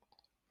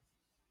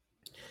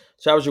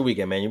So how was your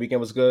weekend, man? Your weekend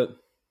was good?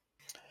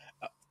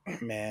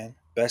 Man,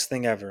 best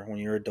thing ever when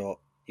you're an adult.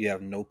 You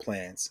have no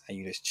plans and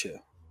you just chill.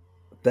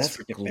 It's That's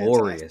freaking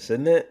glorious, fantastic.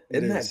 isn't it? It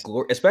Isn't that is.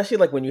 glorious? Especially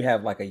like when you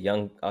have like a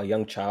young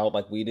child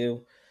like we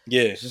do.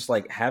 Yeah. It's just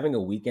like having a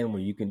weekend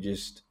where you can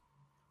just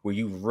where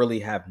you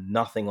really have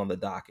nothing on the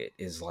docket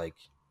is like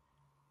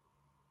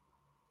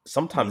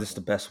sometimes it's the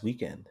Amazing. best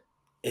weekend.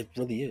 It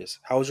really is.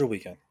 How was your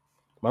weekend?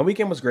 My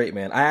weekend was great,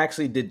 man. I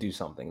actually did do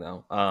something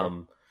though.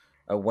 Okay.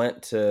 I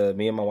went to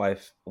me and my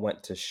wife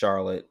went to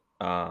Charlotte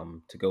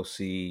to go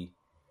see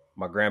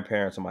my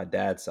grandparents on my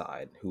dad's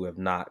side who have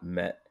not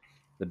met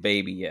the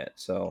baby yet.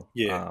 So,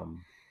 Yeah.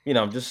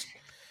 I'm just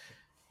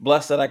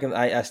blessed that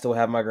I still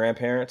have my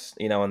grandparents,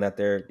 and that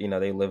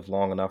they live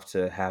long enough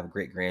to have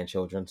great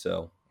grandchildren.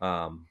 So,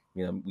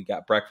 we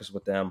got breakfast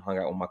with them, hung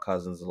out with my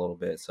cousins a little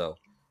bit. So,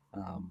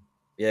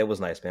 yeah, it was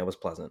nice, man. It was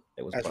pleasant.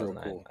 It was That's real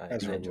pleasant. cool. I,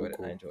 That's I real enjoyed it. I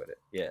cool. enjoyed it.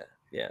 Yeah.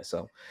 Yeah.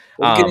 So,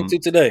 What we get um, into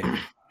today?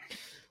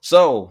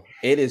 so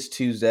it is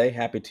Tuesday.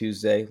 Happy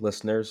Tuesday,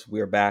 listeners.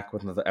 We are back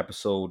with another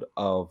episode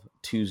of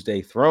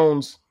Tuesday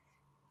Thrones.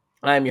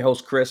 I am your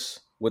host, Chris,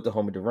 with the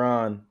homie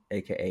Duran,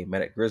 aka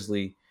Medic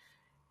Grizzly.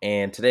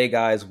 And today,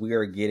 guys, we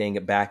are getting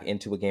back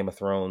into a Game of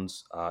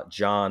Thrones,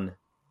 Jon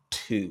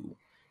II.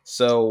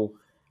 So,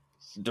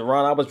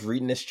 Duran, I was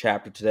reading this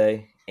chapter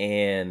today,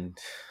 and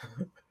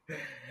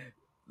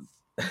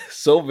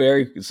so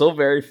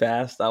very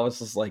fast. I was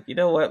just like, you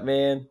know what,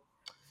 man?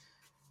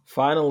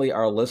 Finally,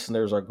 our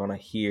listeners are going to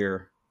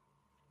hear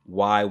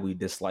why we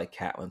dislike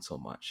Catelyn so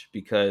much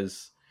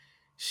because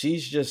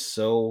she's just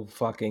so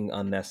fucking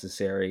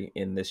unnecessary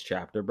in this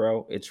chapter,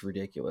 bro. It's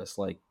ridiculous.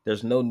 Like,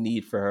 there's no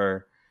need for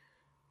her.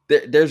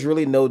 There's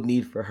really no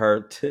need for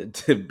her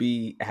to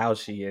be how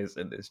she is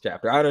in this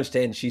chapter. I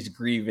understand she's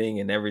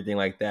grieving and everything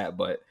like that,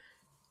 but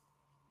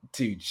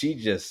dude, she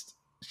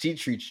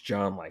treats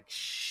Jon like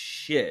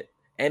shit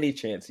any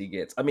chance he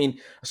gets. I mean,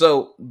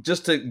 so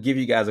just to give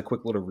you guys a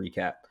quick little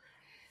recap,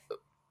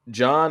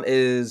 Jon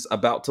is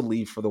about to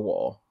leave for the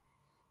wall,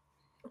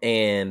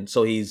 and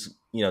so he's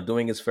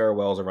doing his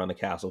farewells around the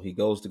castle. He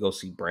goes to go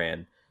see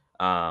Bran,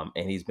 and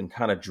he's been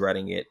kind of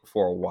dreading it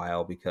for a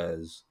while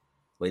because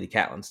Lady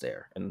Catelyn's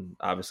there, and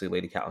obviously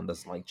Lady Catelyn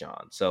doesn't like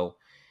Jon. So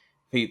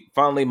he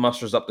finally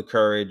musters up the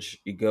courage.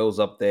 He goes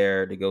up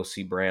there to go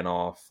see Bran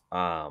off,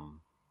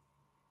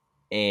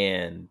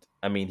 and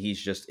I mean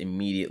he's just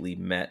immediately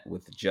met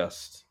with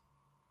just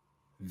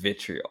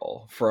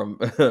vitriol from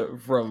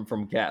from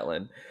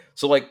Catelyn.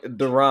 So like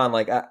Duran,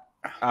 like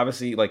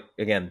obviously, like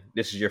again,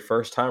 this is your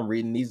first time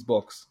reading these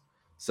books,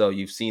 so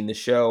you've seen the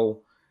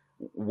show.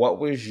 What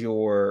was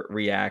your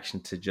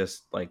reaction to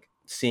just like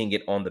seeing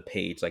it on the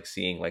page, like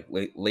seeing like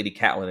Lady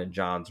Catelyn and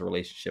Jon's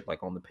relationship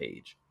like on the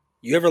page?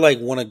 You ever like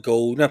want to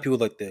go? You know, people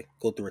like to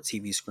go through a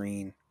TV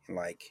screen and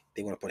like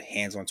they want to put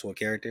hands onto a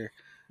character.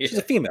 She's a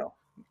Yeah, female.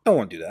 Don't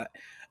want to do that.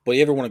 But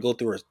you ever want to go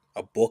through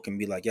a book and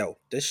be like, "Yo,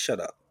 just shut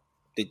up.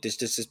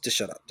 Just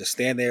shut up. Just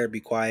stand there,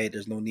 be quiet.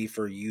 There's no need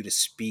for you to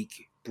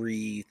speak,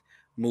 breathe,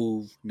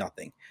 move,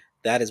 nothing."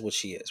 That is what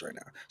she is right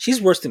now.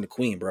 She's worse than the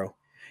queen, bro.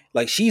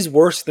 Like she's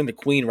worse than the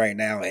queen right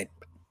now. And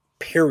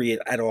period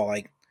at all.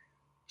 Like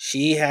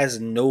she has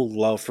no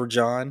love for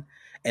Jon,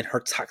 and her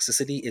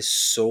toxicity is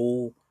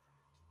so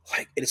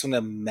like it's on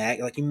the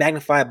like you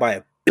magnify it by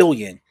a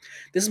billion.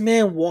 This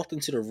man walked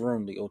into the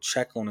room to go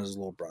check on his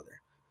little brother.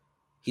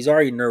 He's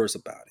already nervous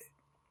about it.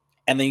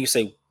 And then you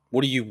say,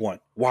 "What do you want?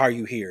 Why are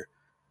you here?"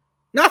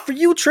 Not for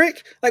you,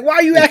 Trick. Like, why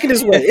are you acting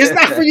this way? It's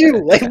not for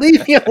you. Like,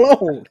 leave me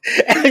alone.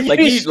 And like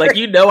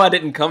you I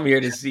didn't come here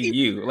to see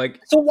you. Like,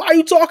 so why are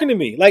you talking to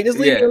me? Like, just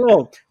leave me yeah.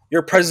 alone.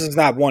 Your presence is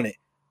not wanted.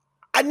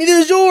 I neither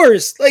is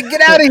yours. Like, get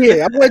out of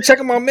here. I'm going to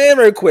check on my man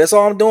real quick. That's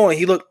all I'm doing.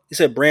 He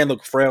said Bran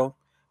looked frail,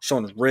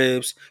 showing his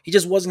ribs. He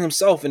just wasn't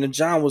himself. And then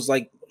Jon was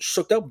like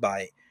shook up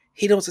by it.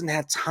 He doesn't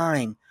have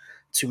time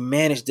to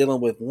manage dealing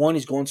with one,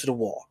 he's going to the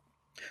wall.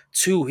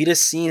 Two, he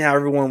just seen how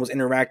everyone was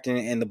interacting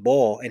in the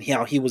ball and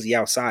how he was the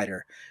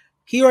outsider.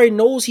 He already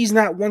knows he's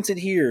not wanted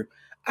here.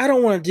 I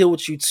don't want to deal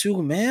with you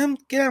too, man.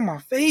 Get out of my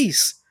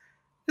face.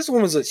 This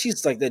woman's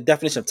she's like the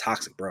definition of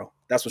toxic, bro.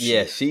 That's what she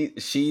Yeah,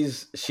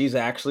 is. she's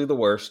actually the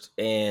worst,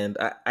 and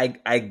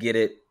I get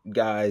it,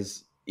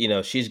 guys.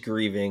 She's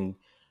grieving.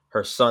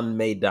 Her son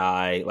may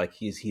die. Like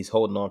he's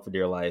holding on for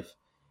dear life,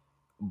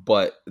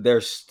 but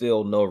there's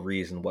still no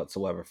reason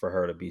whatsoever for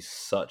her to be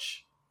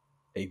such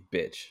a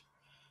bitch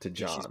to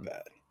Yeah, she's Jon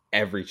bad.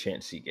 every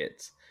chance she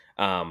gets.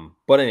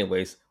 But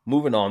anyways,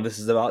 moving on. This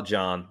is about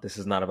Jon. This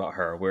is not about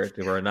her.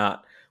 We're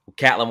not.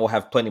 Catelyn will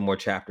have plenty more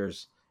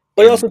chapters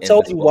But it also in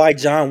tells this you book, why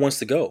John wants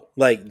to go.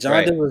 Like John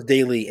right? does this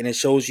daily, and it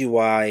shows you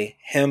why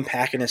him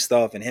packing his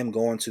stuff and him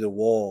going to the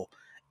wall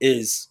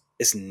is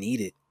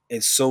needed.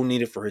 It's so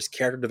needed for his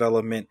character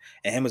development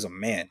and him as a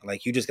man.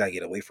 Like you just gotta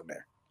get away from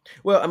there.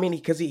 Well, I mean,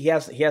 because he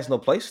has no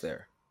place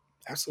there.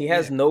 He Absolutely, yeah.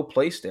 has no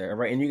place there,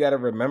 right? And you got to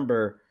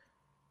remember,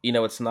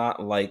 it's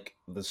not like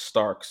the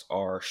Starks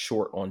are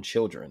short on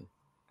children,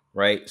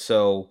 right?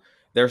 So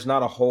there's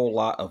not a whole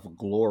lot of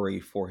glory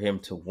for him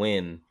to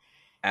win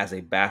as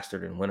a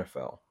bastard in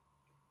Winterfell.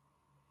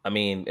 I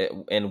mean,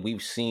 and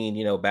we've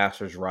seen,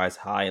 bastards rise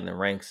high in the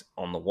ranks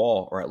on the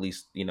wall, or at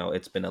least,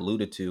 it's been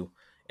alluded to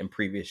in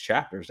previous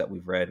chapters that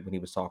we've read when he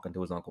was talking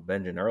to his uncle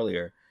Benjen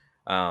earlier.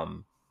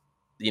 Um,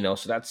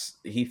 so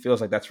he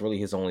feels like that's really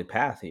his only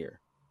path here.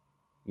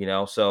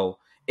 So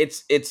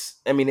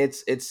I mean,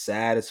 it's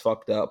sad, it's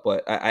fucked up,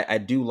 but I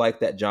do like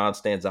that John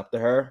stands up to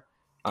her.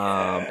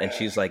 And Yeah.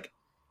 she's like,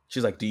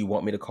 do you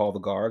want me to call the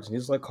guards? And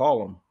he's like, call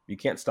them, you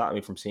can't stop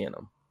me from seeing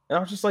them. And I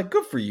was just like,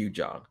 good for you,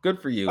 John,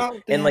 good for you. About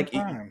And damn like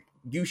time.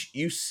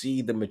 you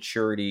see the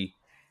maturity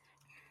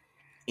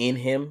in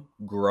him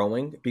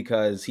growing,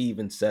 because he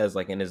even says,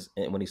 like,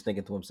 when he's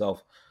thinking to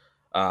himself,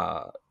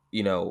 uh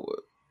you know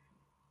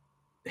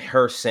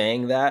her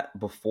saying that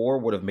before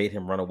would have made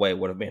him run away,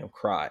 would have made him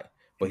cry.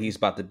 But Mhm. he's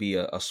about to be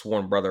a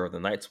sworn brother of the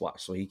Night's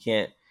Watch, so he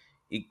can't.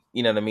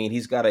 You know what I mean?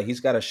 He's got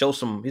to show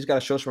some. He's got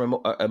to show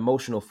some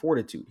emotional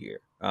fortitude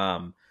here.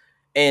 And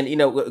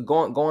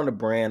going to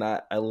Bran,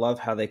 I love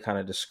how they kind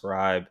of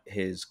describe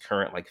his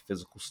current, like,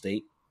 physical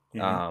state.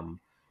 Mhm. Um,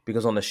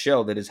 because on the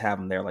show they just have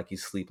him there like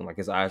he's sleeping, like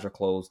his eyes are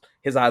closed.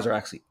 His eyes are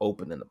actually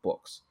open in the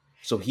books,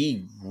 so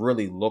he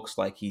really looks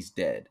like he's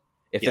dead.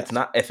 Yes,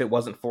 If it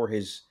wasn't for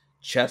his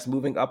chest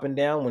moving up and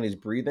down when he's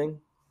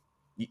breathing,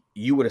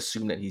 you would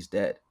assume that he's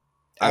dead.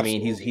 I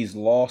mean, absolutely. he's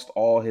lost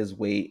all his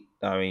weight.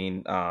 I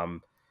mean,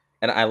 and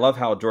I love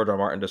how George R. R.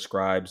 Martin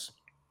describes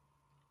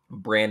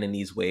Bran in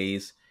these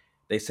ways.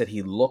 They said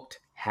he looked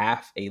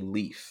half a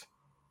leaf,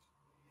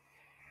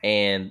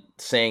 and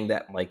saying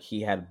that, like,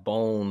 he had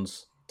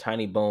bones,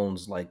 tiny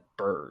bones like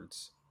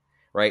birds,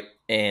 right?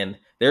 And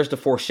there's the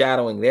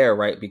foreshadowing there,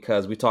 right?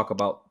 Because we talk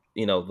about,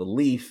 the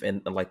leaf,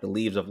 and like the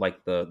leaves of,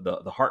 like,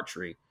 the heart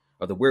tree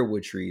or the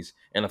weirwood trees,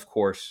 and of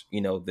course,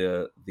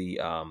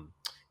 the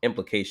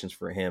implications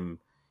for him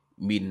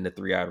meeting the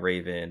three-eyed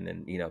raven,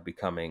 and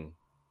becoming,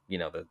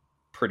 the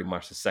pretty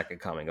much the second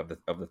coming of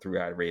the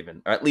three-eyed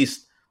raven, or at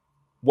least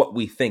what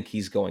we think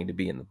he's going to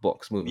be in the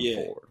books moving Yeah.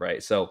 forward,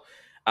 right? So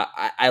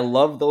I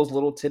love those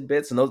little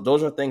tidbits, and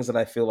those are things that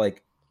I feel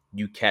like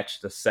you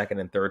catch the second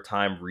and third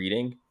time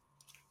reading,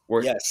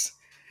 where, Yes.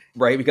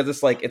 right, because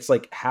it's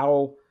like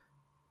how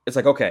it's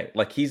like, okay,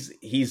 like he's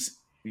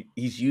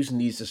using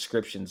these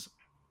descriptions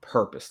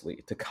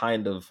purposely to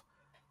kind of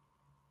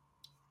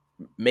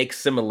make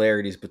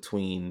similarities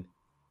between,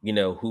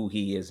 who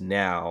he is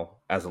now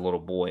as a little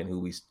boy and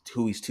who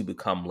he's to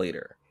become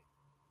later.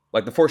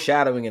 Like, the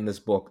foreshadowing in this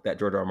book that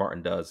George R. R.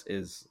 Martin does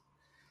is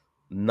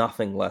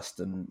nothing less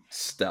than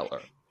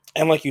stellar.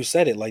 And like you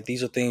said it, like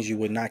these are things you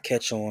would not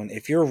catch on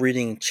if you're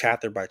reading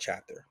chapter by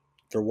chapter.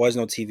 If there was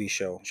no TV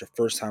show, it's your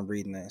first time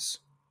reading this.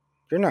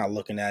 You're not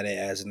looking at it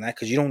as in that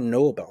because you don't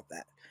know about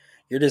that.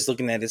 You're just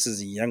looking at this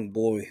as a young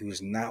boy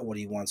who's not what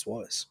he once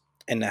was,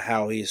 and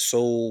how he is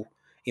so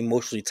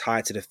emotionally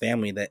tied to the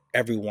family that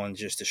everyone's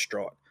just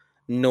distraught.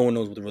 No one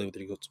knows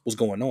what's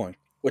going on,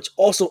 which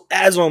also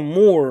adds on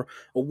more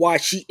of why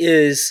she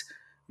is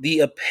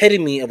the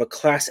epitome of a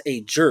class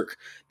A jerk.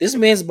 This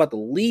man's about to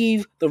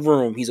leave the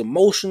room. He's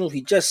emotional.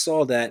 He just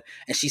saw that,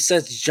 and she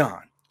says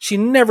John. She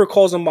never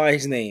calls him by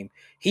his name.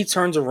 He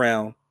turns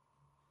around,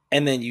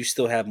 and then you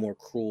still have more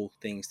cruel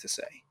things to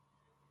say.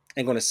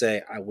 And going to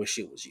say, I wish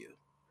it was you.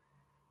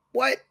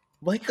 What?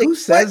 Like, Like, who what?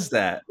 says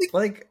that?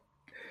 Like,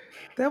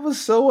 that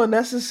was so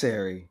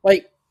unnecessary.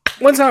 Like,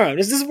 one time.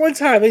 This is one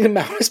time in the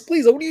mouse.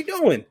 Please, what are you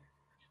doing?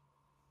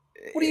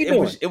 What are you It doing?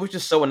 was it was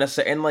just so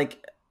unnecessary. And,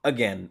 like,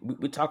 again,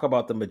 we talk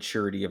about the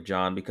maturity of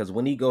John, because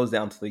when he goes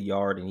down to the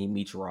yard and he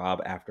meets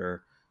Rob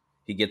after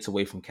he gets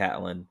away from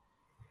Catelyn,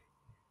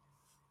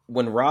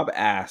 when Rob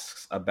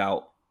asks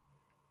about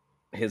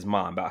his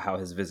mom, about how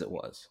his visit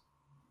was,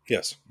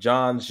 Yes.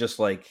 John's just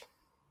like,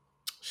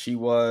 she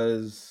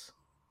was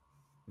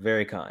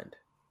very kind,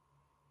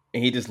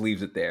 and he just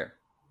leaves it there.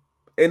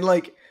 And,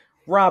 like,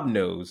 Rob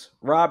knows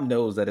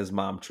that his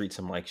mom treats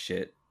him like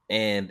shit,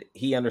 and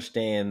he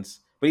understands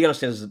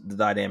the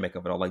dynamic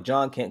of it all. Like,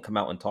 John can't come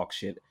out and talk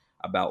shit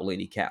about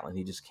Lady Catelyn.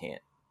 He just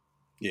can't.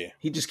 Yeah.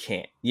 He just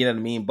can't. You know what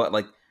I mean? But,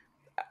 like,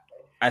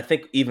 I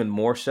think even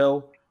more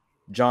so,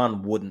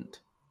 John wouldn't.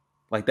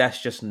 Like,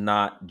 that's just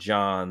not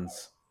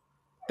his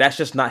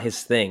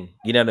thing.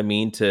 You know what I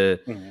mean? To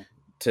Mm-hmm.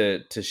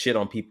 to shit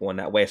on people in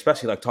that way,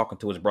 especially, like, talking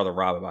to his brother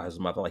Rob about his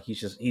mother. Like, he's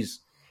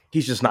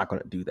just not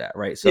going to do that,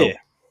 right? Yeah.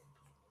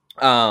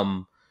 So,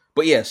 um,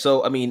 but yeah,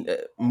 so I mean,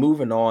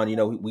 moving on,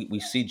 we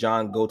see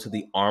John go to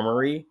the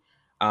armory,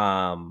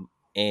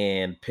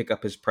 and pick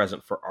up his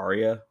present for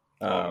Arya,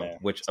 Oh, man.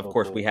 which of So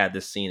course we cool. had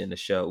this scene in the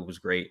show. It was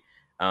great.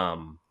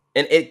 And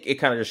it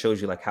kind of just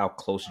shows you, like, how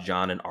close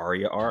John and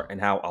Arya are, and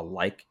how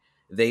alike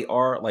they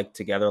are, like,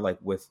 together, like,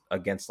 with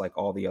against, like,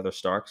 all the other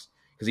Starks.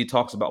 Because he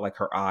talks about, like,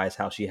 her eyes,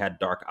 how she had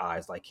dark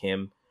eyes like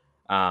him.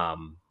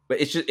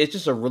 But it's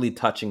just a really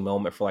touching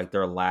moment for, like,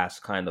 their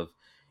last kind of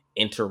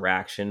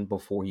interaction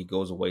before he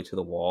goes away to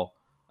the wall.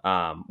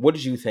 What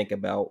did you think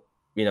about,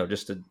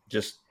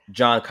 just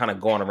John kind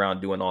of going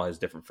around doing all his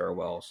different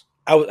farewells?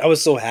 I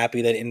was so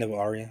happy that end of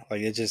Arya.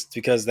 Like, it just,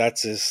 because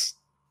that's his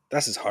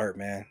heart,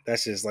 man.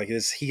 That's just like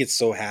this. He gets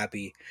so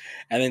happy.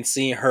 And then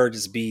seeing her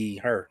just be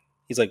her.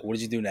 He's like, "What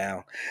did you do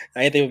now?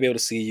 I didn't think we'd be able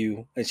to see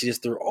you." And she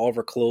just threw all of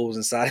her clothes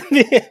inside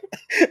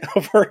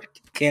of her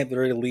camp,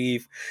 ready to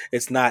leave.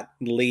 It's not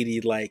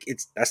lady like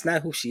it's that's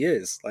not who she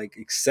is. Like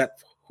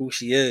accept who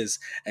she is.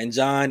 And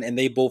Jon and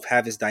they both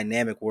have this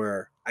dynamic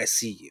where I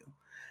see you,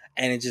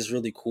 and it's just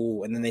really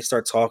cool. And then they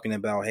start talking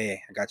about,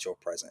 "Hey, I got you a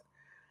present,"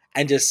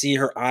 and just see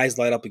her eyes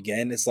light up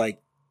again. It's like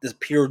this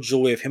pure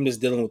joy of him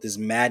just dealing with this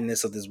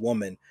madness of this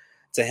woman,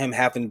 to him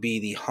having to be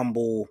the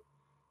humble,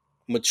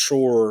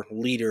 mature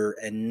leader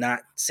and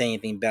not say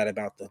anything bad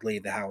about the lady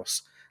of the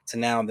house, to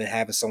now that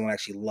having someone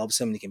actually loves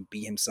him and he can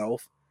be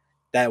himself.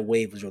 That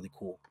wave was really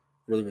cool.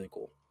 Really, really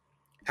cool.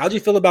 How do you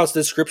feel about the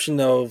description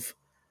of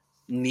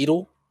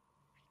Needle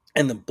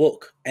and the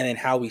book, and then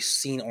how we've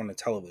seen on the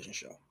television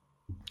show?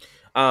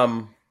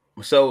 Um,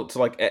 so to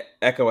like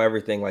echo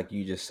everything like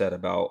you just said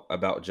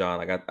about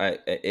John,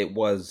 it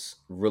was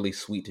really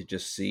sweet to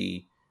just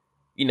see,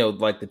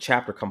 like the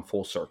chapter come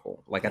full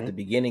circle. Like at Mm-hmm. the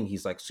beginning,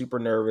 he's like super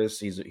nervous.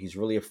 He's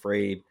really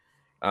afraid.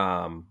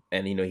 And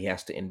he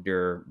has to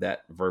endure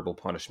that verbal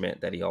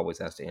punishment that he always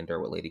has to endure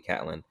with Lady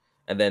Catelyn.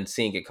 And then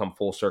seeing it come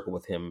full circle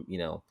with him,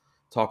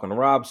 talking to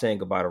Rob, saying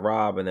goodbye to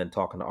Rob, and then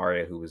talking to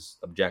Arya, who was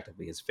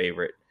objectively his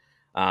favorite.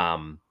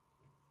 Um,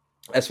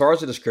 as far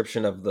as the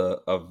description of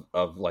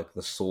of like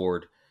the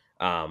sword,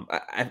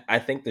 I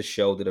think the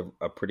show did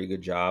a pretty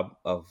good job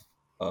of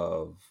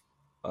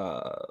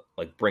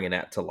like bringing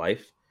that to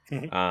life.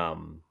 Mm-hmm.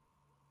 um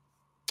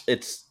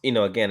it's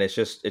again,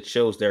 it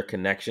shows their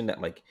connection,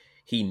 that like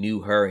he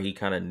knew her, he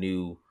kind of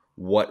knew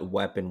what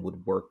weapon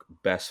would work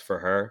best for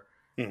her.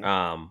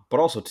 Mm-hmm. But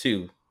also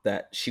too,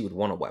 that she would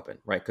want a weapon,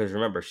 right? Because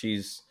remember, she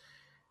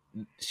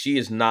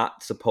is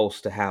not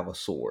supposed to have a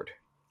sword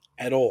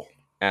At all.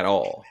 at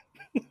all,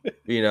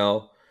 you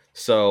know.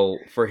 So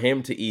for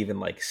him to even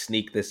like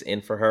sneak this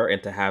in for her,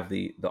 and to have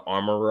the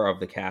armorer of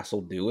the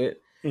castle do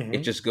it, it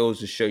Mm-hmm. just goes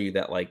to show you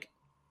that like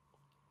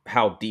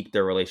how deep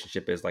their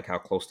relationship is, like how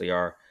close they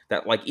are,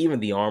 that like even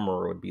the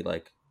armorer would be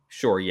like,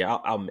 sure, yeah,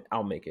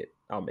 I'll make it,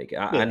 I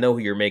Yeah. know who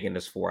you're making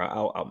this for,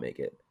 I'll make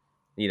it.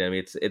 What I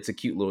mean? It's a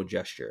cute little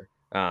gesture.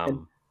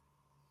 And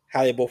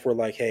how they both were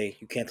like, "Hey,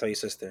 you can't tell your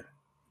sister.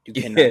 You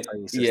cannot Yeah, tell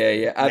your yeah, sister."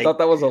 yeah. I Like thought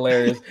that was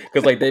hilarious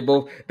because like they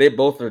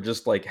both are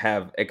just like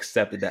have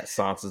accepted that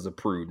Sansa's a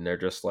prude, and they're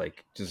just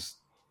like, just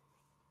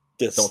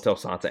don't this. tell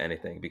Sansa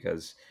anything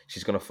because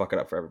she's gonna fuck it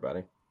up for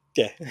everybody.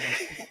 Yeah. And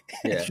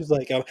Yeah, she was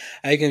like,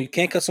 you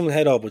can't cut someone's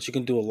head off, but you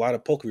can do a lot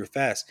of poke if you're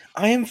fast."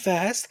 I am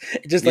fast.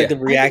 Just like yeah. the I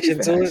can be reaction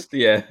to it. fast.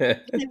 Yeah, Yeah.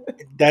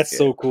 That's yeah,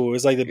 so cool.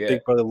 It's like the yeah,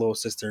 big brother, little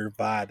sister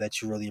vibe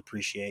that you really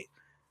appreciate.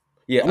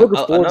 yeah. I'm looking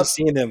forward to Another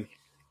seeing them.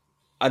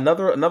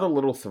 another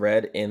little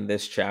thread in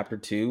this chapter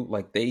too.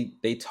 Like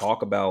they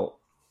talk about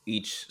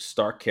each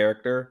Stark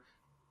character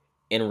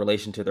in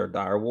relation to their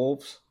dire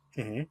wolves,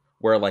 Hmm.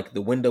 where like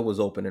the window was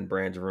open in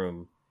Bran's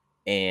room,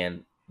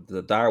 and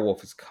the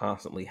direwolf is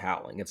constantly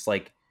howling. It's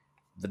like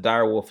the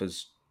direwolf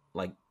is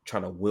like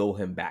trying to will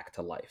him back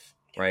to life,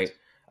 right?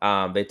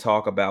 Yes. They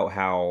talk about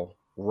how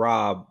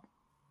Rob,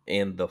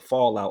 and the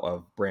fallout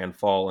of Bran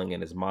falling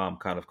and his mom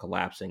kind of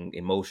collapsing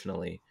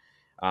emotionally,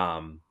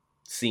 um,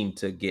 seemed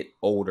to get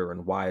older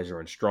and wiser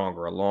and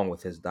stronger along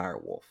with his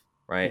direwolf,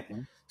 right?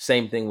 Hmm.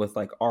 Same thing with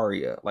like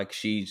Arya. Like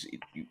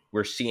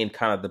we're seeing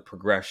kind of the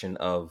progression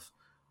of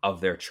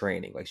their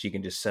training. Like she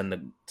can just send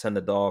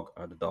the dog,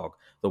 or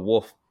the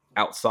wolf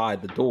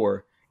outside the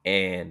door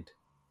and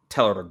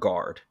tell her to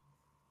guard.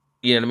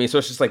 You know what I mean? So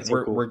it's just like That's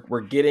so cool.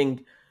 we're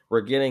getting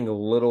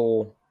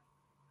little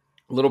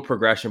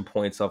progression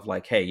points of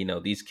like, hey,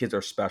 these kids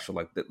are special.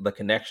 Like the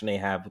connection they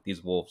have with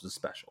these wolves is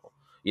special.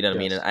 You know what I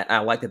mean? And Yes. I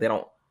like that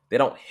they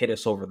don't hit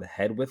us over the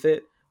head with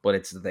it, but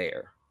it's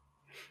there.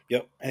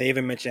 Yep. And they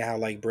even mentioned how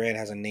like Brad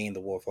hasn't named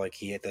the wolf. Like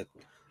he had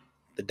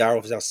the dire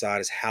wolf is outside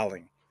is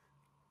howling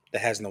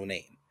that has no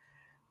name.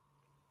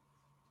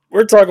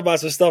 We're talking about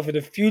some stuff in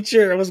the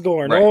future. What's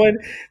going Right. on?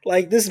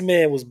 Like this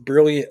man was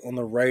brilliant on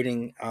the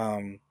writing.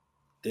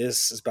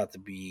 This is about to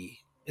be.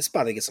 It's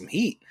about to get some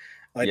heat.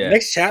 Like the Yeah.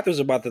 next chapters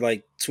are about to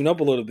like tune up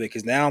a little bit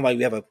because now like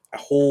we have a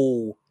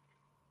whole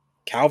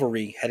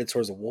cavalry headed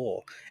towards the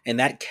wall, and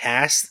that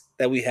cast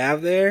that we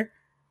have there,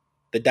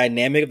 the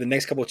dynamic of the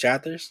next couple of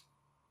chapters.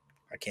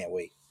 I can't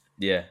wait.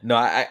 Yeah, no,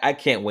 I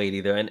can't wait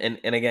either. And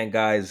again,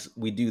 guys,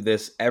 we do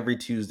this every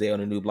Tuesday on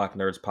the New Block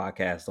Nerds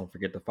podcast. Don't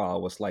forget to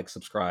follow us, like,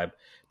 subscribe,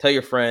 tell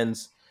your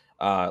friends,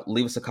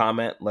 leave us a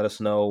comment, let us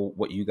know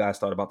what you guys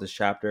thought about this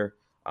chapter,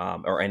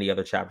 or any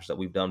other chapters that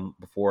we've done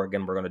before.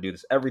 Again, we're going to do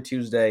this every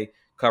Tuesday,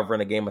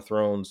 covering a Game of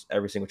Thrones,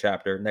 every single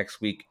chapter.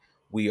 Next week,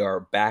 we are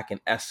back in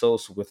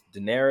Essos with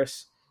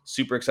Daenerys.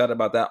 Super excited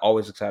about that.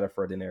 Always excited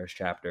for a Daenerys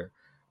chapter.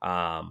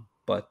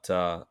 But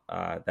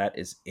that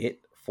is it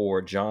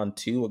for Jon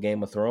II, A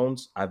Game of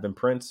Thrones. I've been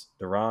Prince.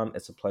 Duran,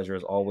 it's a pleasure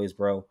as always,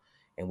 bro.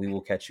 And we will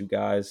catch you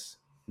guys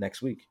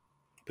next week.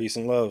 Peace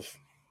and love.